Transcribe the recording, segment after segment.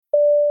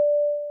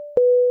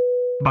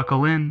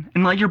Buckle in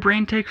and let your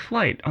brain take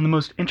flight on the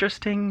most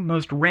interesting,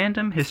 most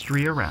random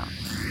history around.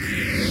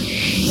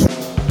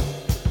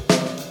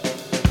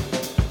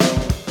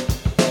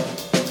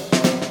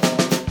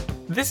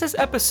 This is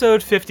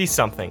episode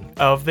 50-something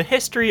of the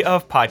History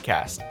of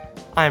Podcast.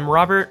 I'm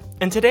Robert,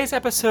 and today's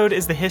episode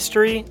is the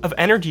history of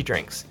energy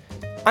drinks.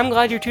 I'm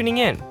glad you're tuning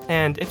in,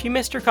 and if you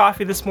missed your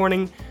coffee this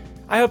morning,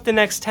 I hope the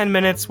next 10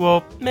 minutes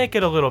will make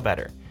it a little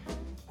better.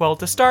 Well,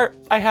 to start,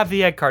 I have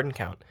the egg carton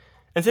count.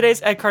 And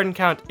today's egg carton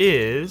count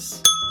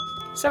is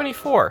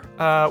 74.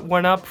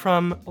 One up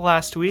from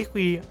last week.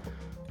 We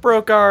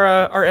broke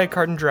our egg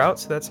carton drought,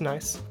 so that's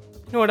nice.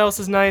 You know what else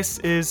is nice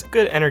is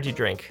good energy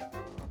drink.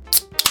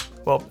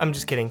 Well, I'm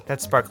just kidding.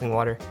 That's sparkling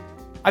water.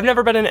 I've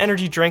never been an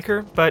energy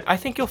drinker, but I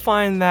think you'll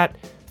find that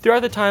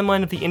throughout the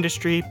timeline of the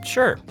industry,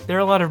 sure, there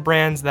are a lot of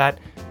brands that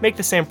make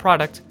the same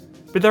product,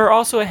 but there are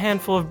also a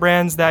handful of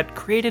brands that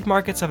created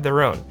markets of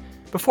their own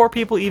before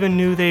people even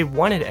knew they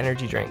wanted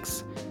energy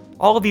drinks.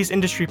 All of these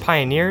industry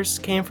pioneers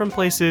came from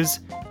places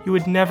you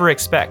would never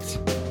expect.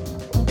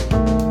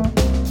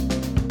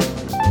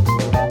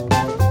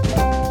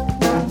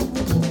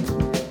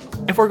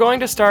 If we're going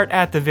to start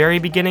at the very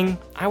beginning,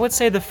 I would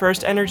say the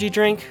first energy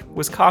drink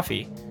was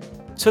coffee.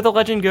 So the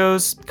legend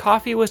goes,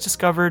 coffee was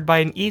discovered by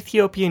an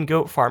Ethiopian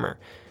goat farmer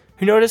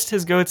who noticed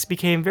his goats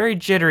became very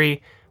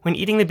jittery when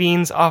eating the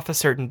beans off a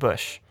certain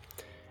bush.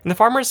 And the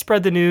farmers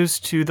spread the news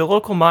to the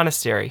local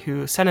monastery,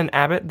 who sent an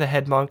abbot, the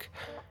head monk,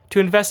 to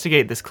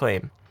investigate this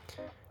claim.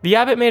 The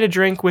abbot made a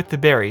drink with the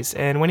berries,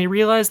 and when he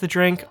realized the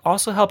drink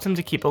also helped him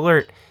to keep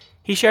alert,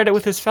 he shared it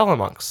with his fellow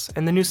monks,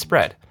 and the news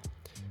spread.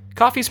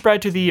 Coffee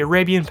spread to the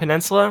Arabian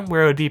Peninsula,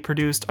 where it would be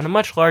produced on a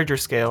much larger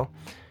scale,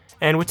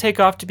 and would take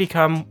off to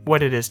become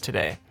what it is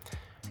today.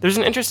 There's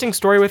an interesting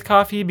story with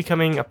coffee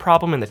becoming a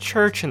problem in the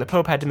church, and the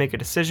Pope had to make a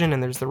decision,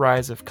 and there's the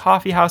rise of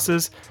coffee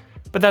houses,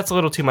 but that's a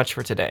little too much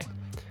for today.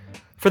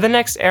 For the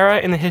next era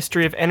in the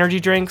history of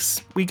energy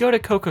drinks, we go to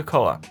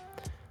Coca-Cola.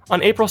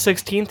 On April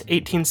 16,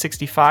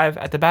 1865,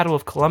 at the Battle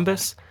of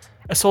Columbus,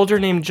 a soldier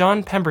named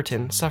John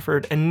Pemberton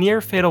suffered a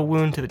near-fatal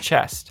wound to the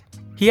chest.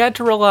 He had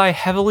to rely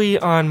heavily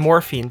on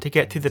morphine to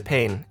get through the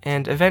pain,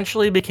 and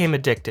eventually became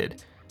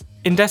addicted.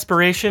 In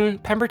desperation,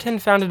 Pemberton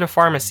founded a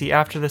pharmacy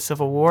after the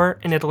Civil War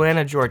in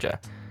Atlanta, Georgia,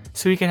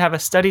 so he could have a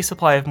steady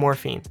supply of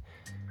morphine.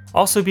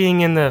 Also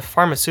being in the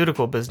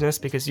pharmaceutical business,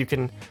 because you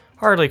can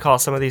hardly call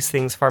some of these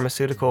things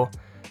pharmaceutical,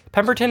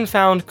 Pemberton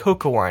found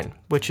coca wine,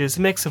 which is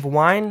a mix of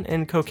wine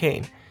and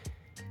cocaine.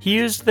 He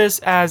used this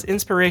as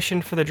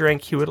inspiration for the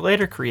drink he would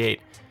later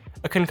create,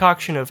 a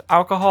concoction of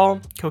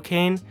alcohol,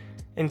 cocaine,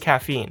 and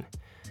caffeine.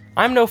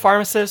 I'm no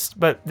pharmacist,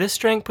 but this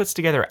drink puts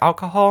together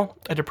alcohol,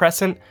 a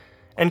depressant,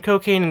 and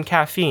cocaine and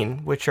caffeine,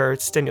 which are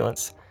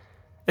stimulants.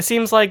 It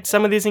seems like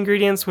some of these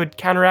ingredients would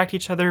counteract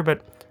each other,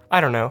 but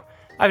I don't know.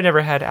 I've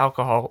never had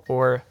alcohol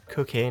or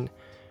cocaine.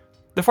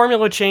 The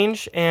formula would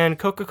change, and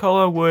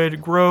Coca-Cola would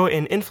grow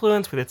in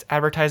influence with its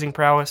advertising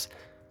prowess.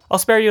 I'll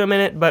spare you a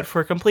minute, but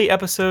for complete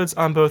episodes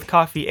on both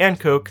coffee and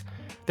Coke,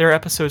 there are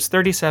episodes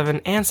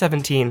 37 and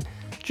 17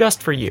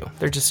 just for you.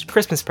 They're just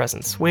Christmas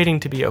presents waiting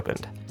to be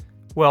opened.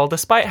 Well,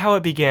 despite how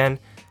it began,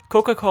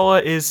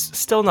 Coca-Cola is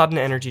still not an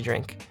energy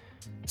drink.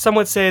 Some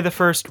would say the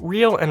first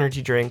real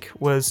energy drink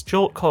was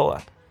Jolt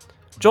Cola.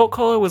 Jolt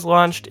Cola was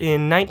launched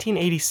in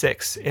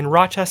 1986 in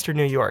Rochester,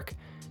 New York,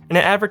 and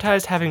it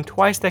advertised having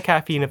twice the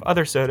caffeine of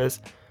other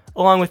sodas,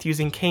 along with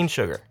using cane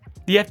sugar.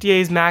 The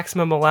FDA's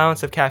maximum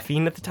allowance of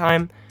caffeine at the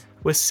time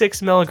was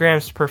 6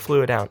 milligrams per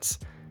fluid ounce,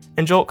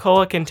 and Jolt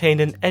Cola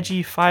contained an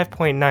edgy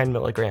 5.9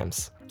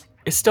 milligrams.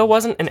 It still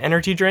wasn't an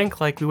energy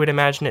drink like we would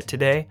imagine it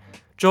today.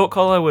 Jolt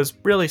Cola was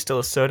really still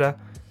a soda,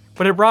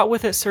 but it brought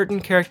with it certain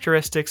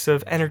characteristics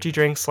of energy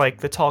drinks like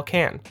the tall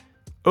can.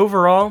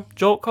 Overall,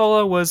 Jolt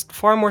Cola was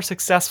far more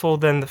successful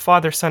than the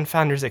father-son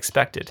founders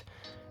expected,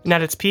 and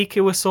at its peak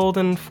it was sold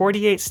in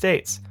 48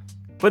 states.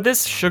 But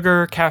this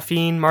sugar,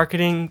 caffeine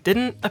marketing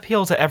didn't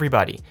appeal to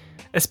everybody,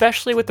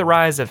 especially with the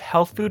rise of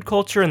health food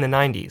culture in the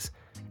 90s,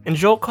 and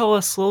Jolt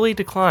Cola slowly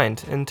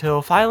declined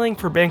until filing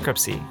for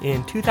bankruptcy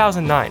in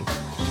 2009.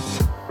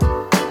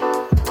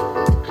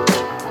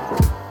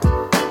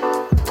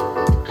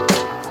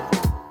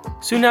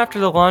 Soon after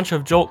the launch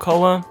of Jolt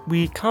Cola,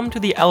 we come to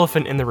the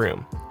elephant in the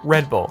room,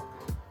 Red Bull.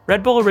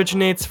 Red Bull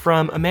originates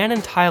from a man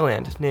in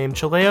Thailand named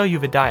Chaleo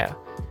Yuvadaya,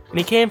 and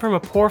he came from a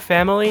poor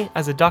family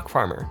as a duck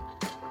farmer.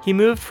 He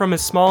moved from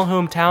his small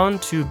hometown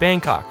to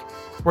Bangkok,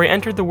 where he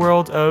entered the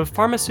world of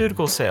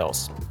pharmaceutical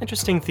sales.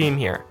 Interesting theme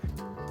here.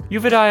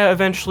 Yuvadaya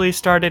eventually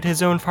started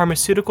his own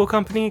pharmaceutical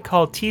company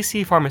called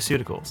TC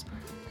Pharmaceuticals,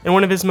 and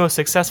one of his most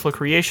successful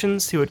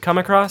creations he would come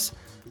across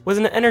was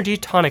an energy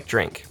tonic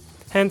drink,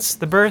 hence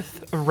the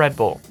birth of Red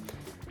Bull.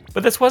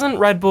 But this wasn't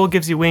Red Bull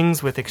gives you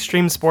wings with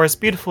extreme sports,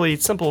 beautifully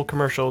simple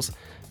commercials,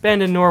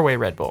 banned in Norway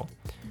Red Bull.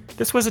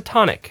 This was a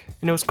tonic,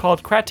 and it was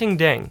called Krating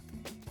Daeng.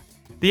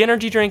 The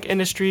energy drink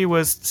industry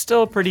was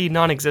still pretty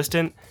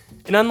non-existent,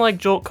 and unlike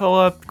Jolt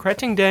Cola,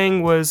 Krating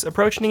Daeng was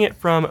approaching it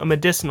from a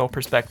medicinal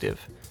perspective.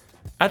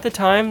 At the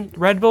time,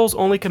 Red Bull's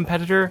only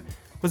competitor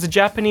was a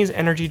Japanese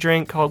energy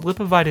drink called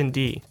Lipovitamin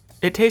D.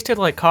 It tasted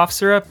like cough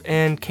syrup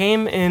and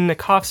came in a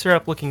cough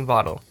syrup looking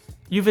bottle.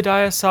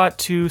 Uvidaya sought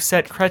to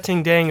set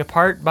Kreting Dang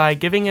apart by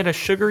giving it a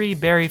sugary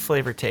berry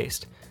flavor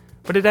taste,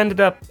 but it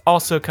ended up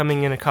also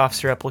coming in a cough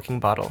syrup looking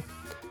bottle.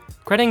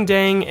 Kreting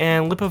Dang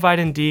and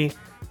Lipovitan D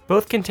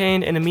both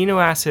contain an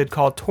amino acid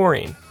called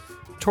taurine.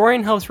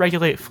 Taurine helps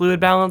regulate fluid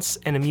balance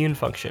and immune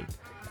function.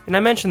 And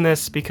I mention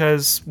this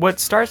because what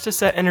starts to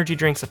set energy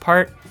drinks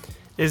apart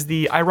is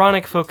the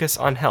ironic focus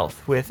on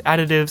health with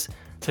additives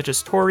such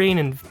as taurine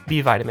and B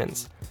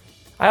vitamins.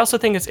 I also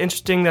think it's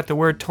interesting that the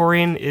word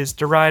taurine is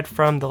derived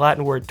from the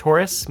Latin word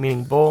taurus,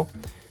 meaning bull,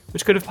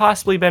 which could have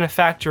possibly been a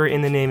factor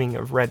in the naming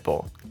of Red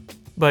Bull.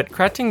 But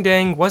Kreting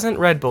Dang wasn't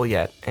Red Bull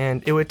yet,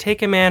 and it would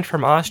take a man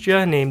from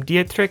Austria named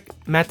Dietrich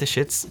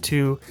Mateschitz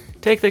to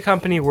take the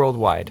company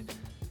worldwide.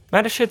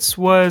 Mateschitz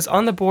was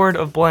on the board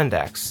of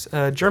Blendax,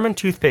 a German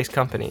toothpaste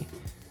company,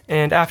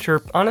 and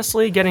after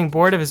honestly getting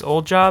bored of his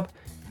old job,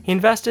 he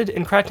invested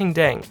in Kreting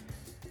Dang,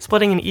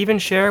 splitting an even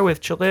share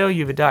with Chileo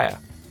Uvidaya.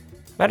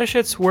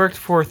 Mateschitz worked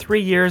for 3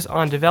 years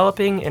on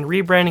developing and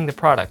rebranding the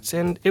products,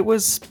 and it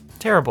was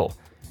terrible.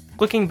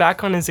 Looking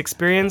back on his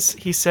experience,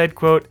 he said,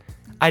 quote,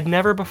 "I'd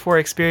never before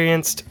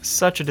experienced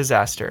such a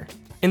disaster."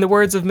 In the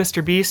words of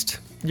Mr. Beast,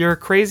 "You're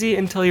crazy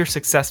until you're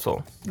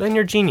successful, then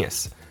you're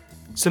genius."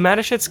 So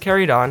Mateschitz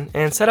carried on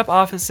and set up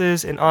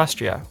offices in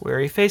Austria, where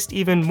he faced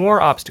even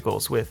more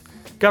obstacles with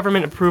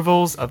government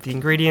approvals of the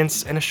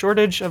ingredients and a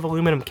shortage of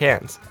aluminum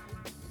cans.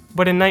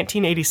 But in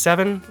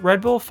 1987,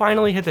 Red Bull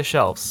finally hit the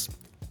shelves,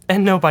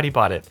 and nobody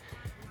bought it.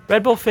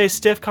 Red Bull faced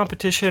stiff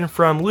competition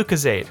from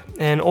Lucozade,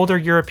 an older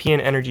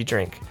European energy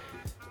drink.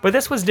 But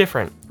this was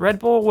different. Red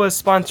Bull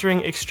was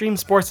sponsoring extreme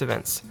sports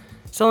events,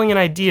 selling an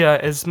idea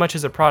as much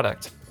as a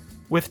product.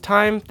 With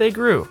time, they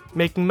grew,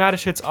 making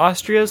Mateschitz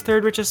Austria's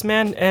third richest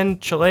man and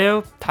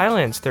Chileo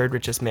Thailand's third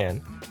richest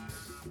man.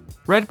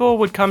 Red Bull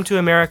would come to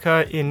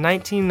America in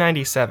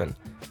 1997,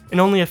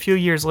 and only a few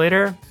years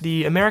later,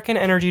 the American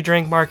energy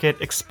drink market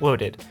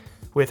exploded,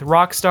 with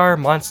Rockstar,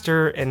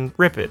 Monster, and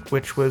Rip It,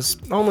 which was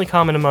only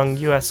common among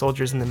US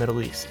soldiers in the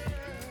Middle East.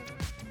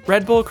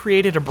 Red Bull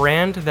created a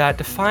brand that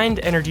defined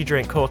energy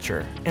drink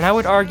culture, and I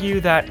would argue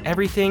that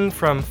everything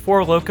from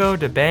Four Loko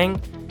to Bang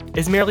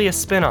is merely a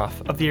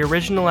spin-off of the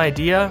original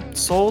idea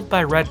sold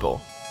by Red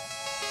Bull.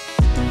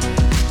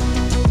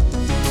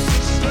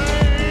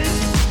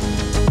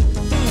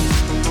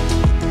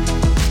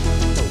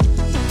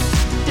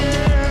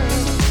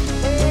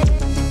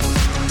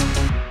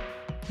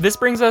 This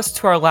brings us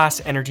to our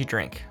last energy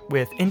drink,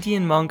 with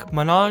Indian monk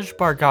Manoj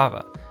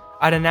Bhargava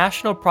at a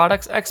National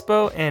Products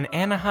Expo in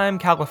Anaheim,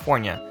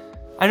 California.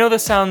 I know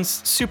this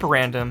sounds super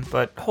random,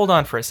 but hold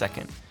on for a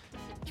second.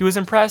 He was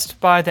impressed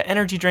by the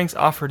energy drinks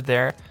offered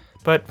there,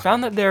 but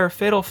found that their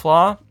fatal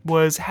flaw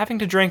was having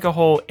to drink a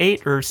whole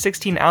 8 or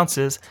 16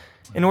 ounces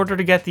in order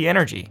to get the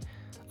energy,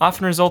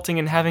 often resulting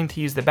in having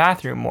to use the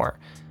bathroom more,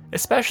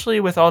 especially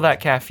with all that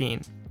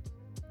caffeine.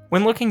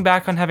 When looking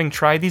back on having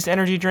tried these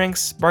energy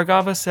drinks,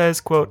 Bhargava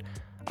says, quote,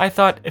 "I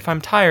thought, if I'm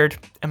tired,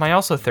 am I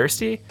also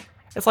thirsty?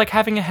 It's like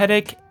having a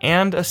headache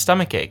and a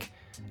stomachache.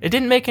 It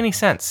didn't make any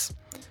sense."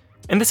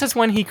 And this is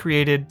when he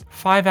created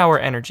 5 Hour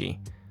Energy.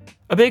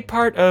 A big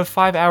part of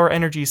 5 Hour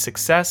Energy's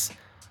success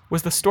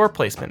was the store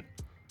placement.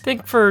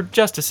 Think for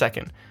just a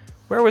second,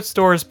 where would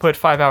stores put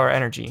 5 Hour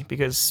Energy?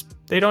 Because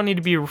they don't need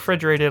to be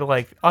refrigerated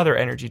like other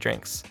energy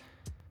drinks.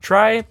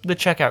 Try the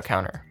checkout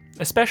counter,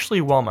 especially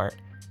Walmart.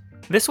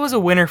 This was a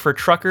winner for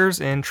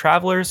truckers and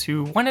travelers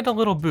who wanted a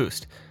little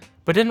boost,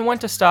 but didn't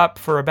want to stop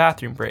for a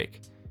bathroom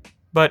break.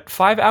 But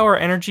 5 Hour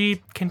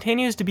Energy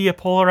continues to be a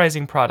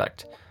polarizing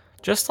product,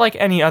 just like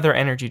any other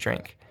energy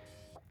drink.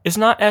 It's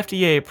not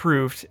FDA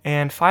approved,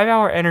 and 5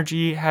 Hour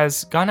Energy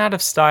has gone out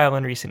of style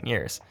in recent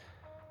years.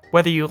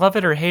 Whether you love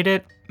it or hate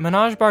it,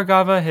 Manoj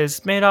Bhargava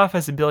has made off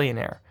as a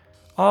billionaire,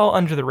 all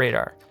under the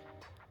radar.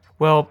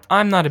 Well,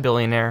 I'm not a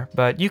billionaire,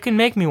 but you can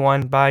make me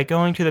one by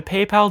going to the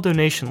PayPal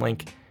donation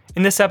link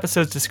in this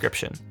episode's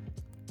description.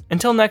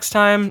 Until next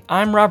time,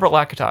 I'm Robert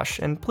Lakatosh,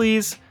 and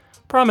please,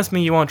 promise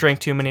me you won't drink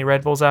too many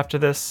Red Bulls after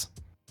this.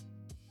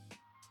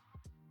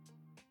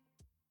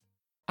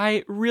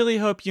 I really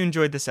hope you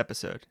enjoyed this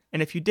episode,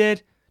 and if you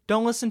did,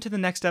 don't listen to the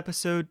next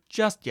episode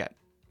just yet.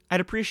 I'd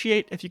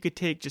appreciate if you could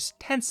take just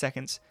 10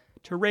 seconds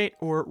to rate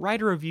or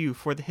write a review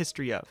for The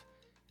History Of.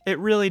 It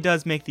really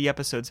does make the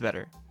episodes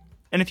better.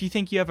 And if you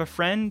think you have a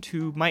friend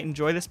who might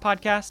enjoy this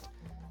podcast,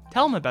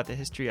 tell them about The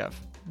History Of,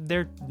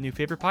 their new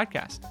favorite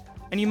podcast,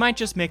 and you might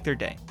just make their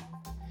day.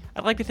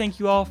 I'd like to thank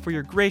you all for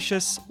your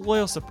gracious,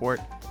 loyal support,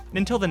 and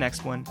until the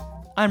next one,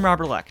 I'm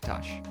Robert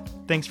Lakatosh.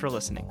 Thanks for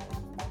listening.